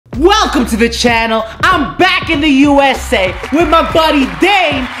Welcome to the channel. I'm back in the USA with my buddy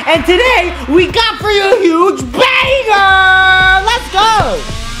Dane, and today we got for you a huge banger. Let's go.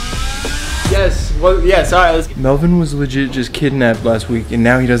 Yes, well, yes, all right, Melvin was legit just kidnapped last week, and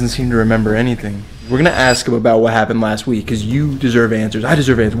now he doesn't seem to remember anything. We're gonna ask him about what happened last week, because you deserve answers, I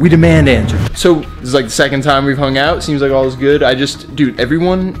deserve answers, we demand answers. So, this is like the second time we've hung out, seems like all is good. Dude,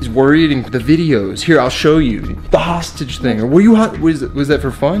 everyone is worried in the videos. Here, I'll show you. The hostage thing, or were you, was that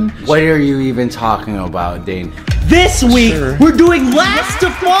for fun? What are you even talking about, Dane? This week, we're doing Last to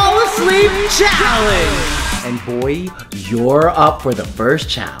Fall Asleep Challenge. And boy, you're up for the first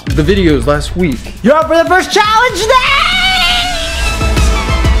challenge. The videos last week. You're up for the first challenge then!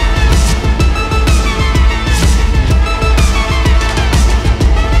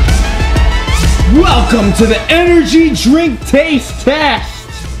 Welcome to the energy drink taste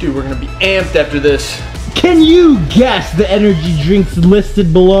test! Dude, we're gonna be amped after this. Can you guess the energy drinks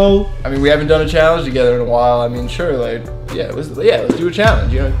listed below? I mean, we haven't done a challenge together in a while. I mean, sure, like, let's do a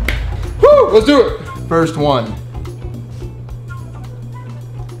challenge, you know? Woo, let's do it! First one.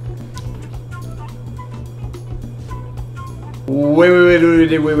 Wait.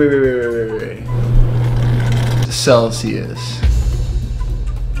 Celsius.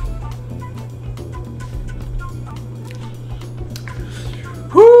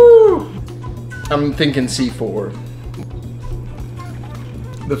 Whoo! I'm thinking C4.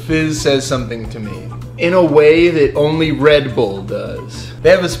 The fizz says something to me in a way that only Red Bull does. They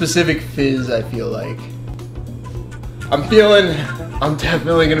have a specific fizz, I feel like. I'm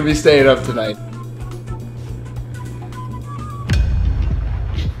definitely gonna be staying up tonight.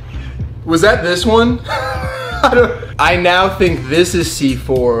 Was that this one? I now think this is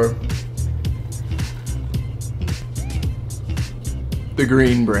C4. The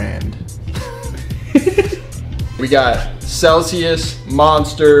green brand. We got Celsius,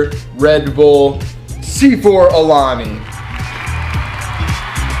 Monster, Red Bull, C4 Alani.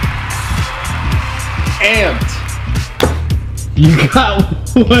 Amped. You got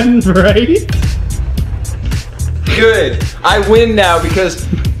one right? Good. I win now because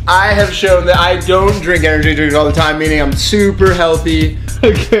I have shown that I don't drink energy drinks all the time, meaning I'm super healthy.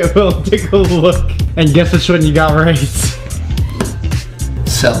 Okay, well, take a look and guess which one you got right.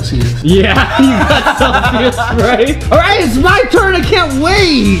 Celsius. Yeah, you got Celsius right. All right, it's my turn. I can't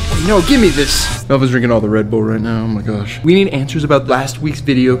wait. No, give me this. Melvin's drinking all the Red Bull right now. Oh my gosh. We need answers about last week's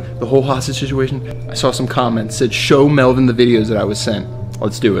video, the whole hostage situation. I saw some comments said, show Melvin the videos that I was sent.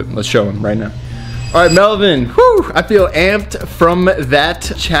 Let's do it. Let's show him right now. All right, Melvin. Whew, I feel amped from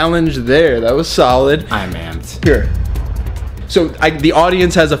that challenge there. That was solid. I'm amped. Here. So the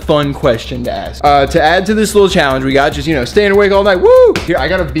audience has a fun question to ask. To add to this little challenge, we got just, staying awake all night. Woo! Here, I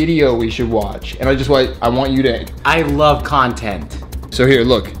got a video we should watch. And I want you to. I love content. So here,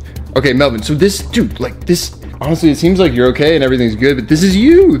 look. Okay, Melvin, so this, dude, like this, honestly, it seems like you're okay and everything's good, but this is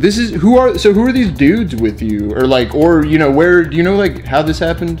you. Who are these dudes with you? Or where, do you know, like, how this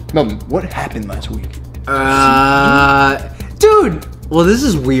happened? Melvin, what happened last week? Dude, well, this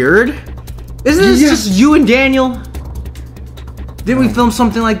is weird. Isn't this just you and Daniel? Didn't we film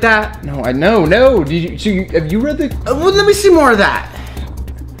something like that? No, I know, no. Have you read the? Well, let me see more of that.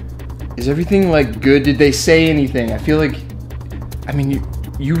 Is everything like good? Did they say anything? I feel like, I mean,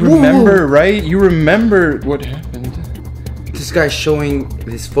 you remember, right? You remember what happened. This guy's showing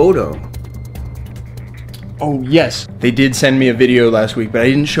this photo. Oh, yes. They did send me a video last week, but I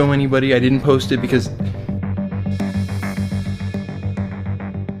didn't show anybody. I didn't post it because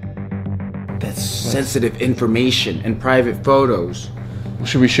that's sensitive information and private photos.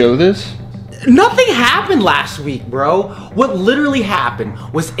 Should we show this? Nothing happened last week, bro. What literally happened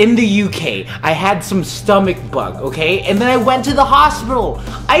was in the UK, I had some stomach bug, okay? And then I went to the hospital.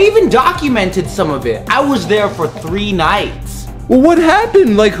 I even documented some of it. I was there for 3 nights. Well, what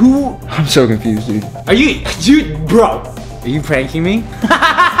happened? Like, who? I'm so confused, dude. Bro. Are you pranking me?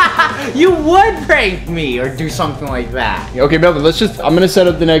 You would prank me or do something like that. Okay, Melvin, I'm gonna set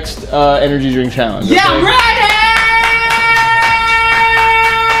up the next energy drink challenge. Yeah, okay? ready!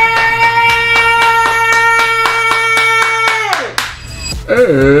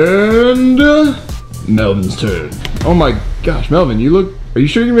 And Melvin's turn. Oh my gosh, Melvin, are you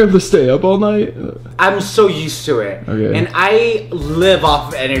sure you're gonna be able to stay up all night? I'm so used to it. Okay. And I live off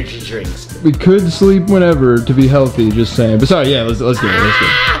of energy drinks. We could sleep whenever to be healthy, just saying. But sorry, yeah, let's do it, let's do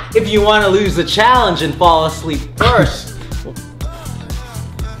it. If you want to lose the challenge and fall asleep first.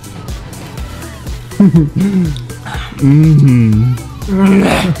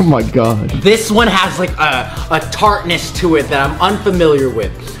 Oh my god. This one has like a tartness to it that I'm unfamiliar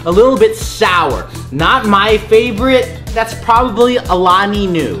with. A little bit sour. Not my favorite, that's probably Alani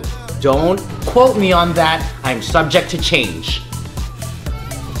Nu. Don't quote me on that. I'm subject to change.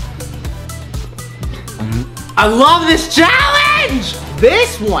 I love this challenge!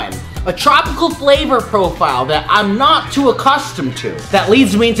 This one, a tropical flavor profile that I'm not too accustomed to. That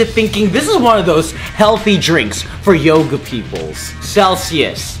leads me into thinking this is one of those healthy drinks for yoga peoples.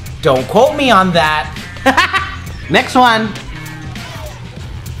 Celsius. Don't quote me on that. Next one.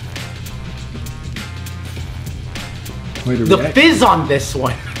 The fizz on this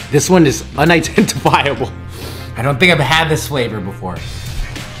one. This one is unidentifiable. I don't think I've had this flavor before.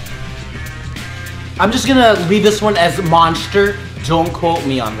 I'm just gonna leave this one as Monster. Don't quote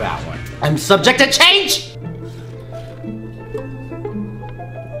me on that one. I'm subject to change!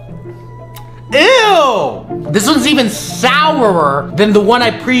 Ew! This one's even sourer than the one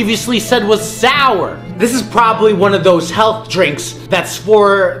I previously said was sour. This is probably one of those health drinks that's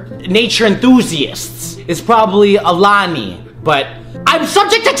for nature enthusiasts. It's probably Alani, but I'm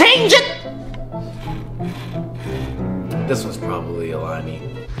subject to change it! This was probably Alani.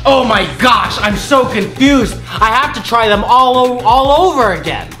 Oh my gosh, I'm so confused. I have to try them all over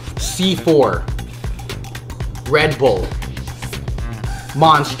again. C4. Red Bull.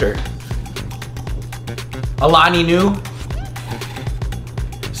 Monster. Alani Nu.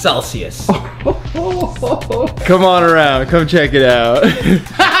 Celsius. Come on around, come check it out.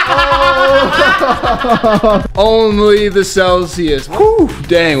 Only the Celsius. Whew,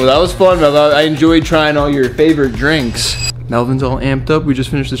 dang, well that was fun, Melvin. I enjoyed trying all your favorite drinks. Melvin's all amped up. We just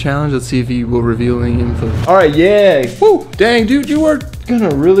finished the challenge. Let's see if he will reveal any info. All right, yeah. Woo, dang, dude, you are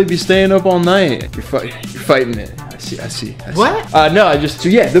gonna really be staying up all night. You're fighting it. I see. What? No,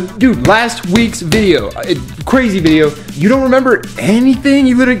 dude, last week's video, crazy video. You don't remember anything?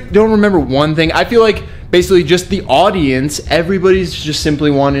 You literally don't remember one thing? I feel like basically just the audience, everybody's just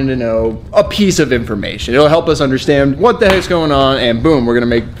simply wanting to know a piece of information. It'll help us understand what the heck's going on, and boom, we're gonna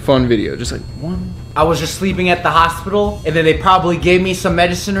make fun video. Just like one. I was just sleeping at the hospital, and then they probably gave me some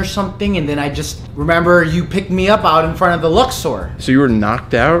medicine or something, and then I just remember you picked me up out in front of the Luxor. So you were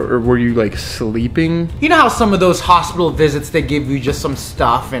knocked out, or were you like sleeping? You know how some of those hospital visits, they give you just some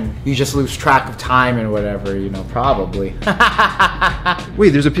stuff, and you just lose track of time and whatever, you know, probably.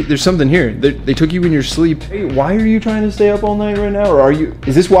 Wait, there's something here. They took you in your sleep. Hey, why are you trying to stay up all night right now? Or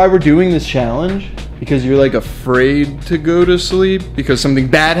is this why we're doing this challenge? Because you're like afraid to go to sleep? Because something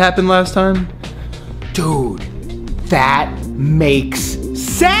bad happened last time? Dude, that makes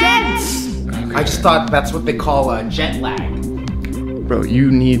sense! Okay. I just thought that's what they call jet lag. Bro,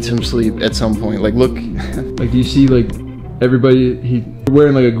 you need some sleep at some point. Like, look, like, do you see, like, everybody,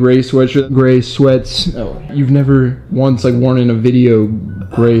 wearing, like, a gray sweatshirt, gray sweats. Oh, you've never once, like, worn in a video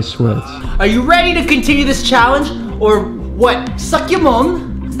gray sweats. Are you ready to continue this challenge? Or what, suck your mum?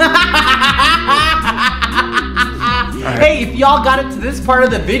 Right. Hey, if y'all got it to this part of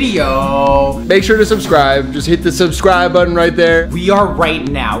the video, make sure to subscribe. Just hit the subscribe button right there. We are right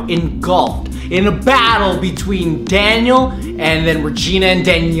now engulfed in a battle between Daniel and then Regina and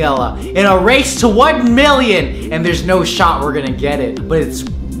Daniela in a race to 1 million. And there's no shot we're gonna get it, but it's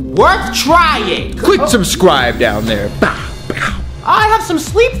worth trying. Click subscribe down there. Bow, bow. I have some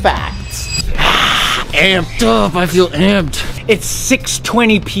sleep facts. Amped up, I feel amped. It's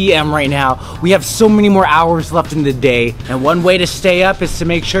 6:20 p.m. right now. We have so many more hours left in the day. And one way to stay up is to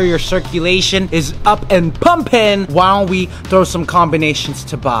make sure your circulation is up and pumping. Why don't we throw some combinations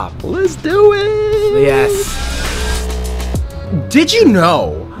to Bob? Let's do it. Yes. Did you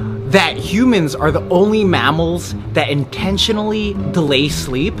know that humans are the only mammals that intentionally delay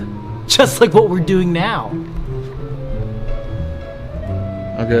sleep? Just like what we're doing now.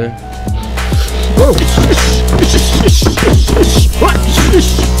 Okay. Whoa.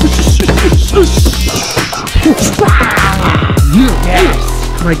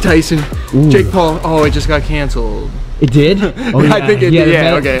 Yes. Mike Tyson. Ooh. Jake Paul. Oh, it just got canceled. It did? Oh, yeah. I think it did.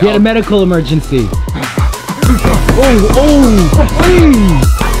 Yeah, okay. He had a medical emergency.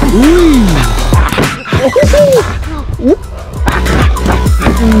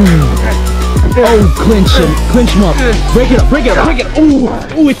 Oh, clinch him. Clinch him up. Break it up, break it up, break it up.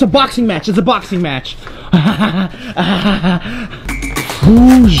 Ooh, it's a boxing match. It's a boxing match.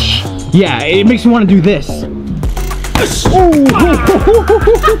 Yeah, it makes me want to do this.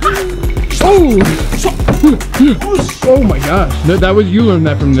 Oh my gosh. That was, you learned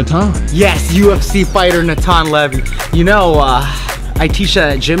that from Natan. Yes, UFC fighter Natan Levy. You know, I teach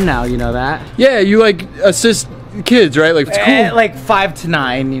at a gym now, you know that? Yeah, you like assist kids, right? Like, it's cool. Like 5 to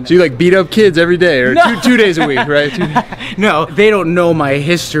 9. You know? So you like beat up kids every day, or no. two days a week, right? No, they don't know my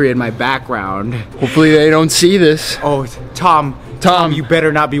history and my background. Hopefully they don't see this. Oh, Tom, Tom. You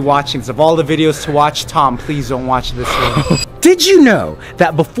better not be watching this. Of all the videos to watch, Tom, please don't watch this one. Did you know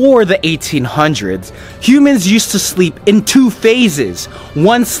that before the 1800s, humans used to sleep in 2 phases?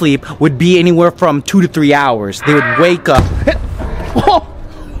 One sleep would be anywhere from 2 to 3 hours. They would wake up.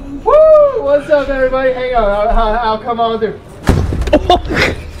 Woo! What's up, everybody? Hang on, I'll come on through.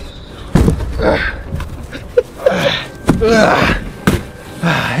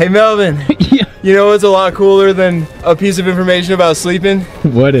 Hey, Melvin. Yeah. You know what's a lot cooler than a piece of information about sleeping?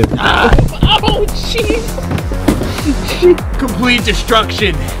 What is? Oh, jeez. Complete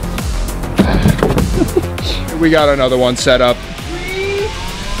destruction. We got another one set up.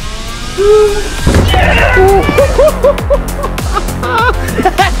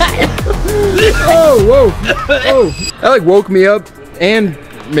 Oh, whoa. Oh, that like woke me up and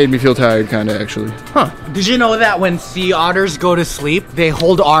made me feel tired, kinda, actually. Huh. Did you know that when sea otters go to sleep, they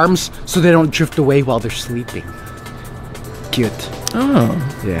hold arms so they don't drift away while they're sleeping? Cute. Oh,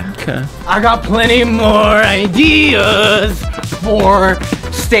 Yeah. okay. I got plenty more ideas for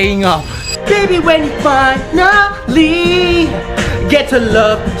staying up. Baby, when you finally get to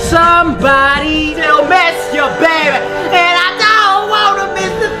love somebody, they'll miss you, baby, and I don't want to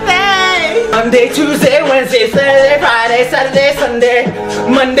miss a thing. Monday, Tuesday, Wednesday, Thursday, Friday, Saturday, Sunday,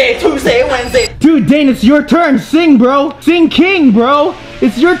 Monday, Tuesday, Wednesday. Dude, Dane, it's your turn. Sing, bro. Sing King, bro.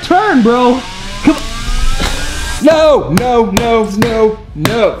 It's your turn, bro. Come on.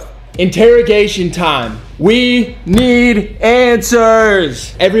 No. Interrogation time. We need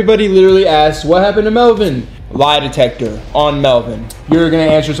answers. Everybody literally asks, what happened to Melvin? Lie detector on Melvin. You're gonna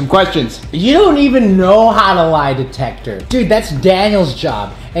answer some questions. You don't even know how to lie detector. Dude, that's Daniel's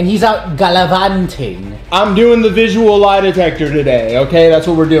job, and he's out gallivanting. I'm doing the visual lie detector today, okay? That's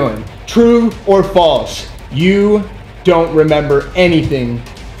what we're doing. True or false? You don't remember anything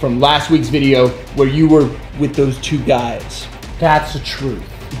from last week's video where you were with those 2 guys. That's the truth.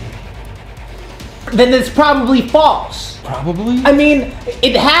 Then it's probably false. Probably? I mean,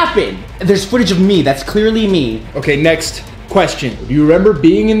 it happened. There's footage of me. That's clearly me. Okay, next question. Do you remember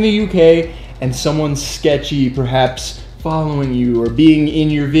being in the UK and someone sketchy perhaps following you or being in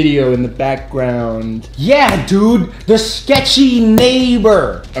your video in the background? Yeah, dude. The sketchy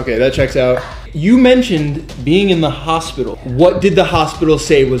neighbor. Okay, that checks out. You mentioned being in the hospital. What did the hospital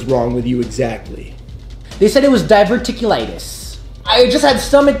say was wrong with you exactly? They said it was diverticulitis. I just had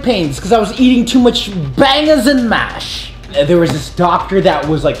stomach pains because I was eating too much bangers and mash. There was this doctor that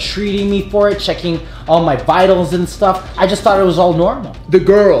was like treating me for it, checking all my vitals and stuff. I just thought it was all normal. The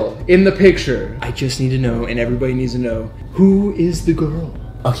girl in the picture. I just need to know, and everybody needs to know, who is the girl?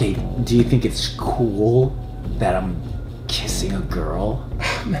 Okay, do you think it's cool that I'm kissing a girl?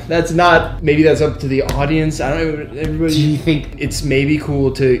 That's not, maybe that's up to the audience. I don't know, everybody. Do you think it's maybe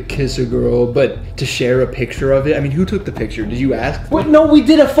cool to kiss a girl, but to share a picture of it? I mean, who took the picture? Did you ask? Wait, no, we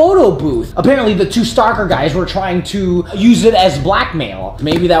did a photo booth. Apparently the 2 stalker guys were trying to use it as blackmail.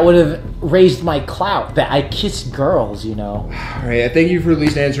 Maybe that would have raised my clout, that I kissed girls, you know. All right, I thank you for at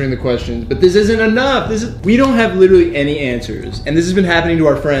least answering the questions, but this isn't enough. We don't have literally any answers. And this has been happening to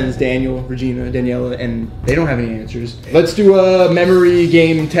our friends, Daniel, Regina, Daniela, and they don't have any answers. Let's do a memory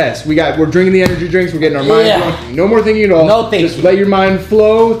game test. We're drinking the energy drinks, we're getting our minds going. No more thinking at all. No thinking. Just let your mind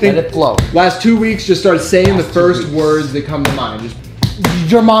flow. Let it flow. Last 2 weeks, just start saying the first words that come to mind. Just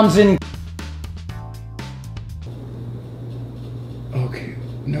Your mom's in. okay.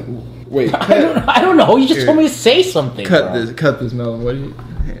 No. Wait. I don't know. You just told me to say something. Cut bro. Cut this, Melvin. What do you?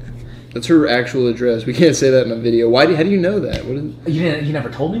 That's her actual address. We can't say that in a video. How do you know that? You never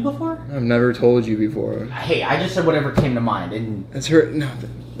told me before? I've never told you before. Hey, I just said whatever came to mind, and That's her. No,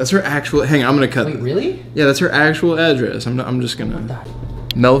 that's her actual. Hang on, I'm gonna cut. wait, this. really? Yeah, that's her actual address. I'm just gonna.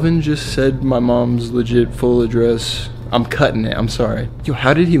 Melvin just said my mom's legit full address. I'm cutting it. I'm sorry. Yo,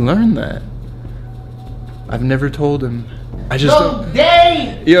 how did he learn that? I've never told him. I just. No,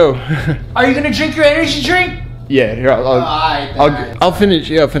 Dave! Yo. Are you gonna drink your energy drink? Yeah, here Alright. I'll finish.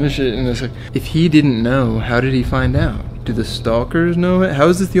 Yeah, I'll finish it in a sec. If he didn't know, how did he find out? Do the stalkers know it? How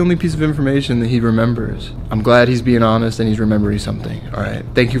is this the only piece of information that he remembers? I'm glad he's being honest and he's remembering something. All right.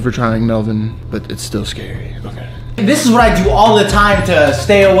 Thank you for trying, Melvin, but it's still scary. Okay. This is what I do all the time to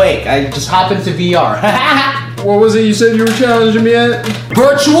stay awake. I just hop into VR. What was it you said you were challenging me at?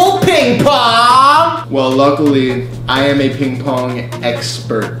 Virtual ping pong! Well, luckily, I am a ping pong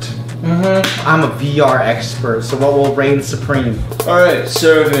expert. I'm a VR expert, so what will reign supreme? All right,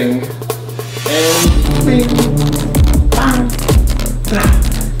 serving and ping pong.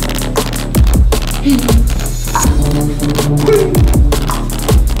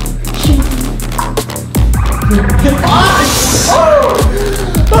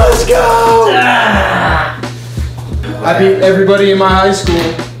 Let's go! I I beat everybody in my high school,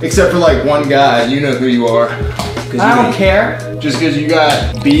 except for like one guy. You know who you are. I don't care. Just because you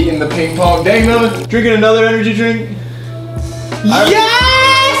got beat in the ping pong. Dang, Melvin, drinking another energy drink?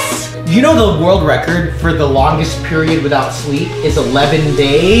 Yes! You know the world record for the longest period without sleep is 11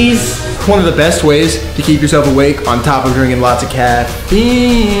 days? One of the best ways to keep yourself awake on top of drinking lots of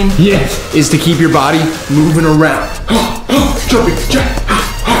caffeine is to keep your body moving around. Jumping jack.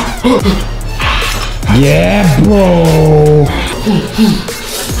 Yeah, bro.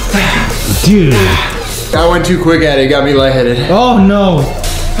 Dude. I went too quick at it, got me lightheaded. Oh no.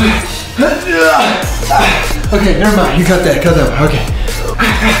 Okay, never mind. You cut that one. Okay.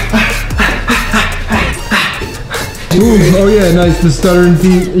 Ooh, oh yeah, nice. The stuttering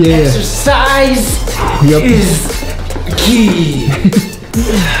feet. Yeah. Exercise is key.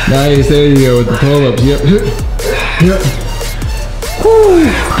 Nice. There you go with the pull-ups. Yep. Yep.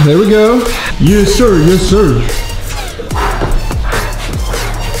 Whew. There we go. Yes, sir. Yes, sir.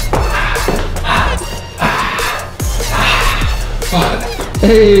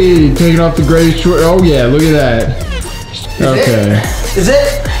 Hey, taking off the gray short. Oh yeah, look at that. Okay. Is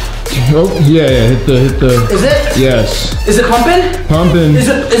it? Oh yeah, hit the. Is it? Yes. Is it pumping? Pumping. Is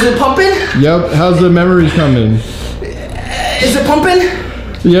it pumping? Yep. How's the memories coming? Is it pumping?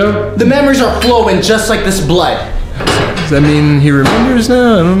 Yep. The memories are flowing just like this blood. Does that mean he remembers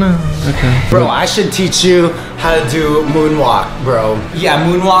now? I don't know. Okay. Bro, I should teach you how to do moonwalk, bro. Yeah,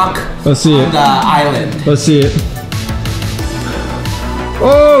 moonwalk Let's see on it. the island. Let's see it.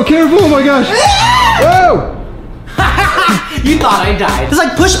 Oh, careful! Oh my gosh! Whoa! You thought I died. It's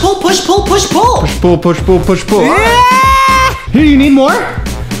like push, pull, push, pull, push, pull. Pull, push, pull, push, pull. Yeah! Here, you need more?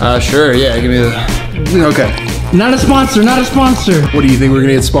 Sure, yeah, give me the. Okay. Not a sponsor, not a sponsor. What do you think, we're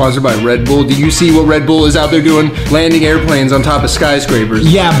gonna get sponsored by Red Bull? Do you see what Red Bull is out there doing? Landing airplanes on top of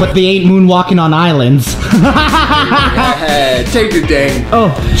skyscrapers. Yeah, but they ain't moonwalking on islands. Yeah, take your dang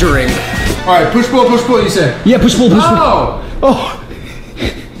drink. All right, push, pull, you said. Yeah, push, pull, push, pull. Oh! Oh.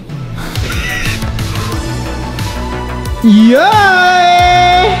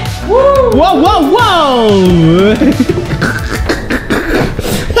 Yay! Woo! Whoa, whoa, whoa!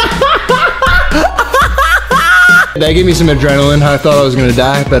 That gave me some adrenaline. I thought I was gonna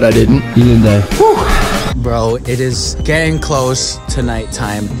die, but I didn't. You didn't die. Bro, it is getting close to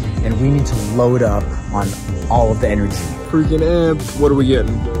nighttime, and we need to load up on all of the energy. Freaking amped. What are we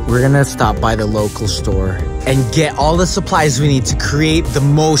getting? We're gonna stop by the local store and get all the supplies we need to create the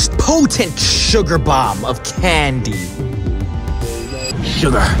most potent sugar bomb of candy.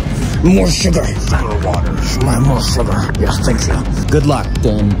 Sugar. More sugar. Sugar water. More sugar. Yes, thank you. Good luck,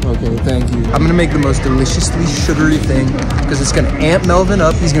 Dan. Okay, thank you. I'm gonna make the most deliciously sugary thing because it's gonna amp Melvin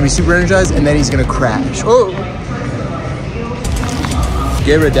up. He's gonna be super energized, and then he's gonna crash. Oh!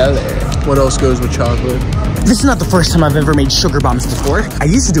 Ghirardelli. What else goes with chocolate? This is not the first time I've ever made sugar bombs before. I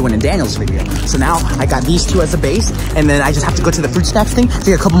used to do one in Daniel's video. So now I got these two as a base, and then I just have to go to the fruit snacks thing to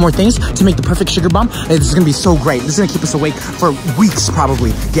get a couple more things to make the perfect sugar bomb. And this is gonna be so great. This is gonna keep us awake for weeks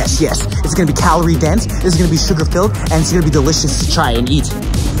probably. Yes, yes. It's gonna be calorie dense, this is gonna be sugar filled, and it's gonna be delicious to try and eat.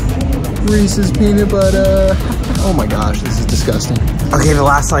 Reese's peanut butter. Oh my gosh, this is disgusting. Okay, the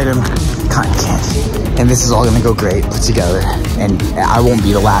last item, cotton candy. And this is all gonna go great put together. And I won't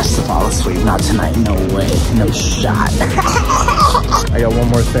be the last to fall asleep. Not tonight, no way, no shot. I got one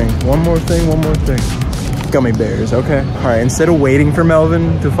more thing. One more thing. Gummy bears, okay. All right, instead of waiting for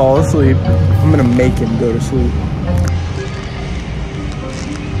Melvin to fall asleep, I'm gonna make him go to sleep.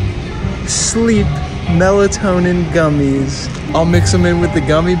 Sleep melatonin gummies. I'll mix them in with the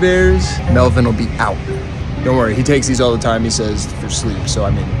gummy bears. Melvin will be out. Don't worry, he takes these all the time, he says, for sleep. So, I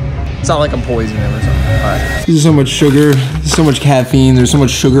mean, it's not like I'm poisoning him or something. All right. There's so much sugar, there's so much caffeine, there's so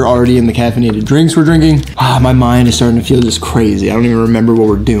much sugar already in the caffeinated drinks we're drinking. My mind is starting to feel just crazy. I don't even remember what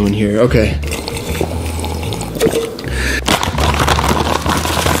we're doing here. Okay.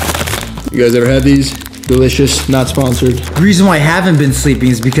 You guys ever had these? Delicious, not sponsored. The reason why I haven't been sleeping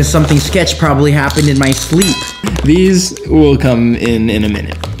is because something sketch probably happened in my sleep. These will come in a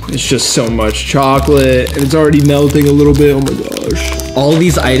minute. It's just so much chocolate, and it's already melting a little bit. Oh my gosh. All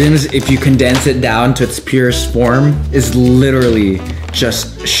these items, if you condense it down to its purest form, is literally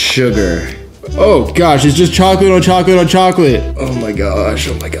just sugar. Oh gosh, it's just chocolate on chocolate on chocolate. Oh my gosh,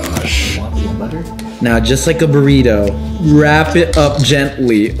 oh my gosh. Want peanut butter? Now, just like a burrito, wrap it up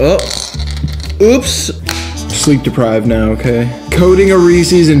gently. Oh, oops. Sleep deprived now, okay? Coating a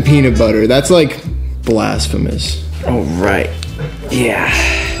Reese's in peanut butter. That's like blasphemous. All right, yeah.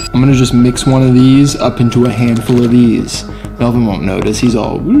 I'm gonna just mix one of these up into a handful of these. Melvin won't notice, he's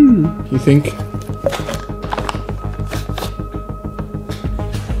all, woo. You think?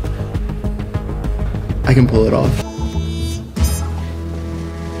 I can pull it off.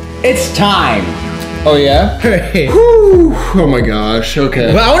 It's time. Oh yeah? Hey. Whew. Oh my gosh,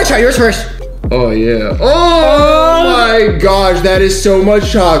 okay. Well, I want to try yours first. Oh yeah. Oh my gosh, that is so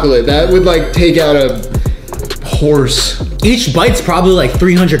much chocolate. That would like take out a horse. Each bite's probably like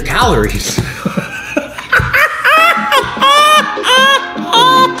 300 calories.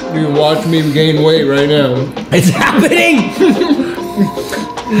 You can watch me gain weight right now. It's happening.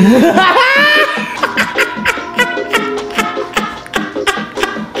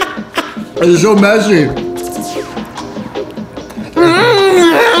 It's so messy.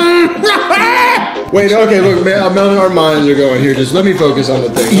 Wait, okay, look, man, our minds are going here. Just let me focus on the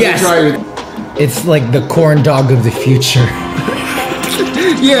thing. Yes. It's like the corn dog of the future.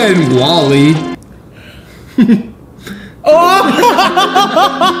 Yeah, and Wally. Oh!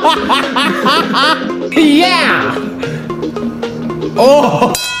 Yeah!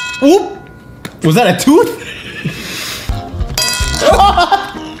 Oh! Oop! Was that a tooth?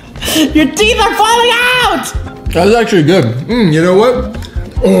 Your teeth are falling out! That was actually good. You know what?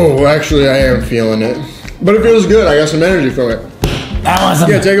 Oh, actually, I am feeling it. But it feels good. I got some energy from it. That was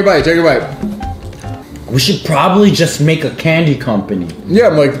Yeah, take a bite, take a bite. We should probably just make a candy company. Yeah,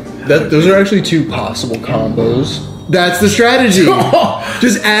 I'm like, those are actually two possible combos. That's the strategy.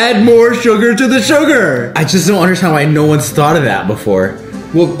 Just add more sugar to the sugar. I just don't understand why no one's thought of that before.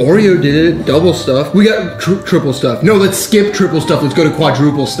 Well, Oreo did it, double stuff. We got triple stuff. No, let's skip triple stuff. Let's go to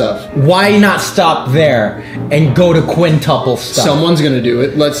quadruple stuff. Why not stop there and go to quintuple stuff? Someone's gonna do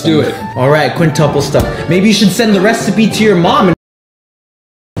it. Let's do it. All right, quintuple stuff. Maybe you should send the recipe to your mom and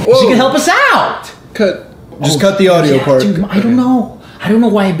she can help us out. Just cut the audio part. Dude, I don't know. I don't know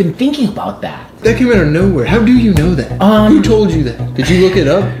why I've been thinking about that. That came out of nowhere. How do you know that? Who told you that? Did you look it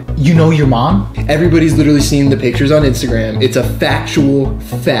up? You know your mom? Everybody's literally seen the pictures on Instagram. It's a factual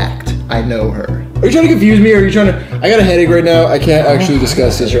fact. I know her. Are you trying to confuse me, or are you trying to... I got a headache right now. I can't actually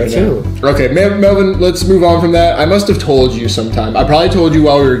discuss this right now. Okay, Melvin, let's move on from that. I must have told you sometime. I probably told you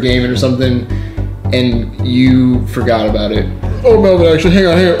while we were gaming or something, and you forgot about it. Oh, Melvin, actually, hang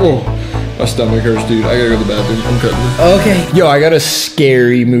on. Oh, my stomach hurts, dude. I gotta go to the bathroom. I'm cutting. Okay. Yo, I got a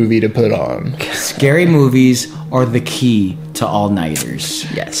scary movie to put on. Scary movies are the key to all-nighters.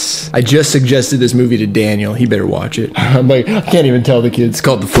 Yes. I just suggested this movie to Daniel. He better watch it. I'm like, I can't even tell the kids. It's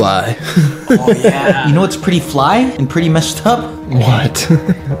called The Fly. Oh, yeah. You know what's pretty fly and pretty messed up? What?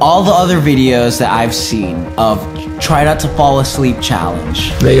 All the other videos that I've seen of try not to fall asleep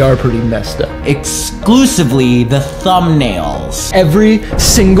challenge. They are pretty messed up. Exclusively the thumbnails. Every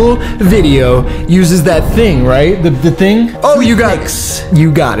single video uses that thing, right? The thing? Oh, you got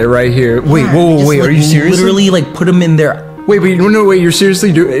it right here. Wait, whoa, wait, are you serious? Literally, like, put them in there. Wait, no, wait, you're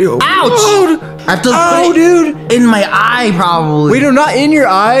seriously doing... Ouch! I have to put it in my eye, probably. Wait, no, not in your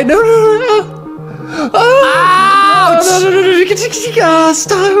eye. No. Ouch! No.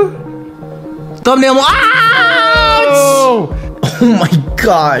 Stop. Thumbnail. Ouch! Oh my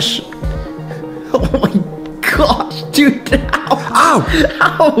gosh. Oh my gosh, dude. Ow.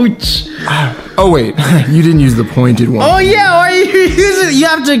 Ouch. Oh, wait. You didn't use the pointed one. Oh, yeah. Why are you using it? You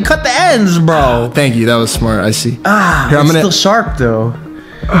have to cut the ends, bro. Thank you. That was smart. I see. Here, it's still sharp, though.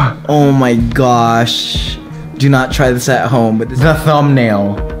 Oh my gosh. Do not try this at home, but this is the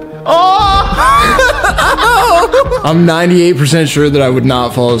thumbnail. Oh! I'm 98% sure that I would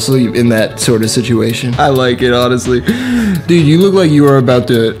not fall asleep in that sort of situation. I like it, honestly. Dude, you look like you are about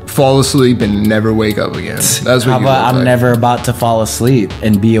to fall asleep and never wake up again. That's what How you about look I'm like. never about to fall asleep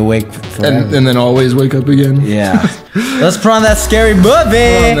and be awake forever. And then always wake up again? Yeah. Let's put on that scary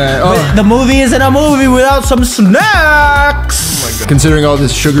movie. But the movie isn't a movie without some snacks. Oh my God. Considering all the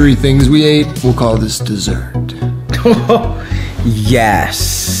sugary things we ate, we'll call this dessert.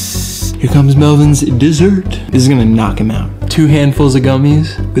 Yes. Here comes Melvin's dessert. This is gonna knock him out. 2 handfuls of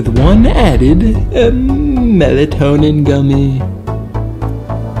gummies with 1 added melatonin gummy.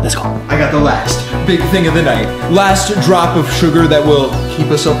 Let's go. I got the last big thing of the night. Last drop of sugar that will keep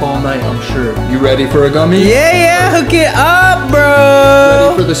us up all night, I'm sure. You ready for a gummy? Yeah, hook it up, bro.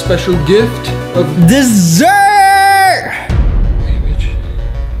 Ready for the special gift of dessert?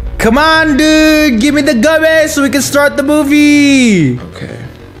 Come on, dude. Give me the gummy so we can start the movie. Okay.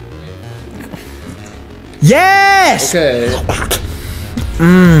 Yes! Okay.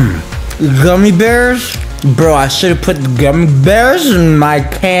 Gummy bears? Bro, I should have put the gummy bears in my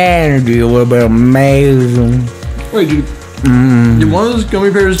candy. It would have been amazing. Wait, dude. Did one of those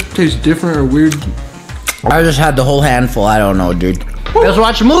gummy bears taste different or weird? I just had the whole handful. I don't know, dude. Let's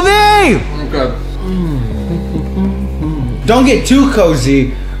watch a movie! Okay. Don't get too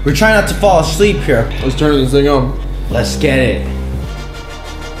cozy. We're trying not to fall asleep here. Let's turn this thing on. Let's get it.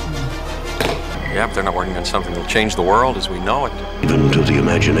 Yeah, but they're not working on something that'll change the world as we know it. Even to the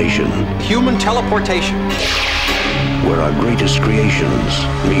imagination, Human teleportation. where our greatest creations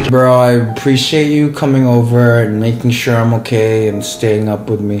meet. Bro, I appreciate you coming over and making sure I'm okay and staying up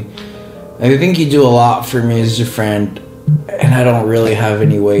with me. I think you do a lot for me as your friend, and I don't really have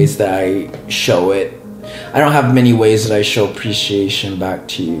any ways that I show it. I don't have many ways that I show appreciation back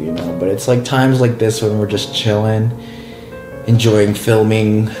to you, you know, but it's like times like this when we're just chilling, enjoying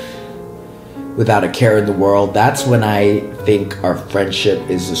filming without a care in the world. That's when I think our friendship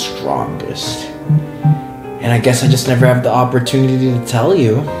is the strongest. And I guess I just never have the opportunity to tell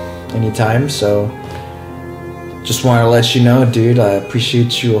you anytime, so just want to let you know, dude, I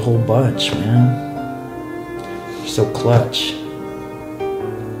appreciate you a whole bunch, man. You're so clutch.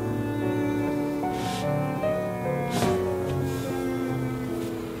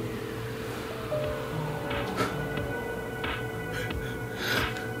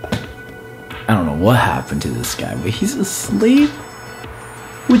 I don't know what happened to this guy, but he's asleep,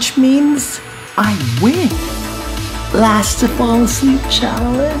 which means I win. Last to fall asleep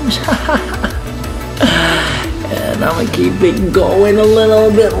challenge. And I'm gonna keep it going a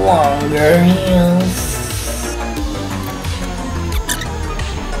little bit longer, yes.